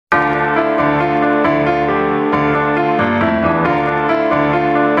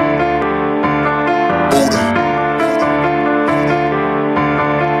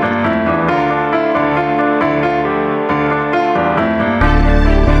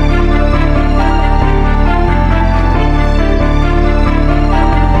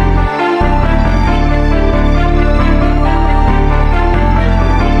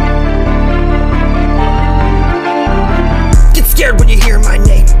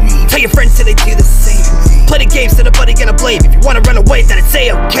games, so nobody gonna blame. If you wanna run away, then I'd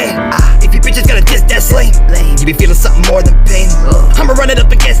say okay. If your bitch is gonna diss, that's lame. You be feeling something more than pain. I'ma run it up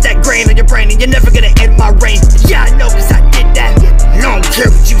against that grain on your brain, and you're never gonna end my reign. Yeah, I know, cause I did that. And I don't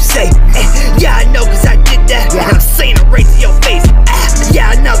care what you say. Yeah, I know, cause I did that. And I'm saying it right to your face. Yeah,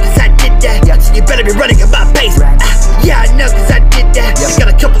 I know, cause I did that. So you better be running at my pace. Yeah, I know, cause I did that.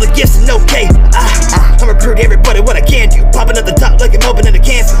 Got a couple of gifts and okay. I'ma prove to everybody what I can do. Popping at the top like I'm opening a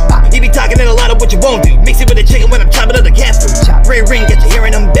cancer. You be talking in a lot of what you won't do. Mix it with a chicken when I'm chopping up the gas food. Ring ring, get you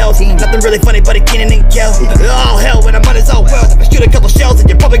hearing them bells. Nothing really funny but a Keenan and Kel. Oh hell, when I'm on it's all well. If I shoot a couple shells and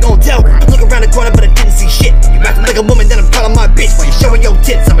you're probably gonna tell. Look around the corner but I didn't see shit. You acting like a woman, then I'm calling my bitch. While you're showing your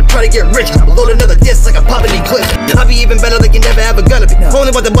tits, I'ma try to get rich. I'ma load another disc like I'm popping in clips. I'll be even better like you never ever gonna be.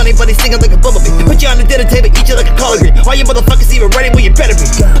 Only want the money but he's singing like a bumblebee. Put you on the dinner table, eat you like a collard green. All you motherfuckers even ready, well you better be.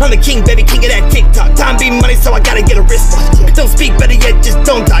 I'm the king, baby, king of that TikTok. Time be money, so I gotta get a wristwatch. Don't speak, better yet, just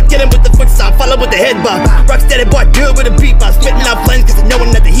don't talk. Get him with the foot stop, follow with the head bob. Rock steady boy, do it with a beatbox. Spitting out flames cause I know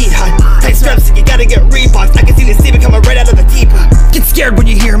that the heat hot. Tight straps, so you gotta get Reeboks. I can see the steam coming right out of the teapot. Get scared when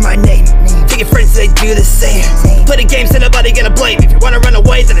you hear my name. Take your friends, so they do the same. Play the game, so nobody gonna blame. If you wanna run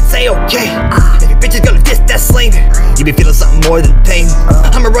away, then I'd say okay. If your bitch is gonna diss, that's lame. You be feeling something more than pain.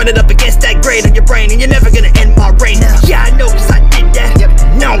 I'ma run it up against that grain on your brain, and you're never gonna end my reign. Yeah, I know cause I did that.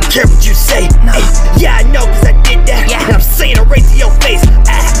 And I don't care what you say. Yeah, I know cause I did that. And I'm saying it right to your face.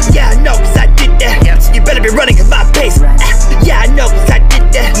 Yeah, I know cause I did that. So you better be running at my pace. Yeah, I know cause I did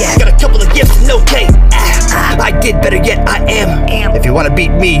that. Got a couple of gifts and okay. I did better yet, I am. If you wanna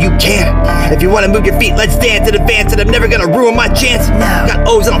beat me, you can. If you wanna move your feet, let's dance in advance. And I'm never gonna ruin my chance. Got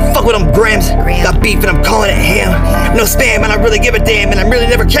O's and I'll fuck with them grams. Got beef and I'm calling it ham. No spam and I really give a damn. And I'm really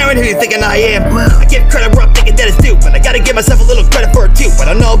never caring who you thinking I am. I give credit where I'm thinking that it's due, but I gotta give myself a little credit for it too. I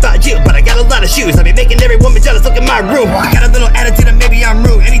don't know about you, but I got a lot of shoes. I be making every woman jealous, look at my room. I got a little attitude and maybe I'm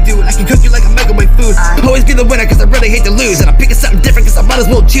rude. Any dude, I can cook you like a microwave food. Always be the winner cause I really hate to lose. And I'm picking something different cause I might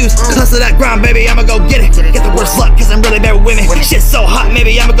as well choose. Hustle that grind, baby, I'ma go get it. Get the worst luck cause I'm really bad with women. Shit's so hot,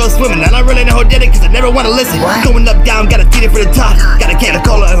 maybe I'ma go swimming. I don't really know who did it cause I never wanna listen. Going up, down, gotta feed it for the top. Got a can of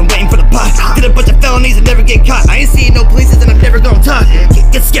cola and I'm waiting for the pot. Did a bunch of felonies and never get caught. I ain't seeing no polices and I'm never gonna talk.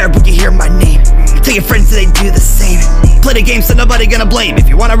 Get scared when you hear my name. Tell your friends so they do the same. Play the game so nobody gonna blame. If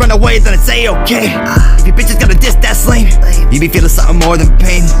you wanna run away then I'd say okay. If your bitch is gonna diss, that's lame. You be feeling something more than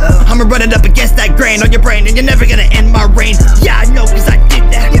pain. I'ma run it up against that grain on your brain, and you're never gonna end my reign. Yeah, I know cause I did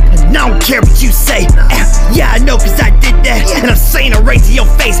that. And I don't care what you say. Yeah, I know cause I did that. And I'm saying it right to your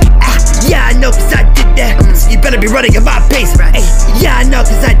face. Yeah, I know cause I did that. So you better be running at my pace. Yeah, I know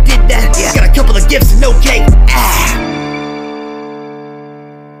cause I did that. Got a couple of gifts and okay.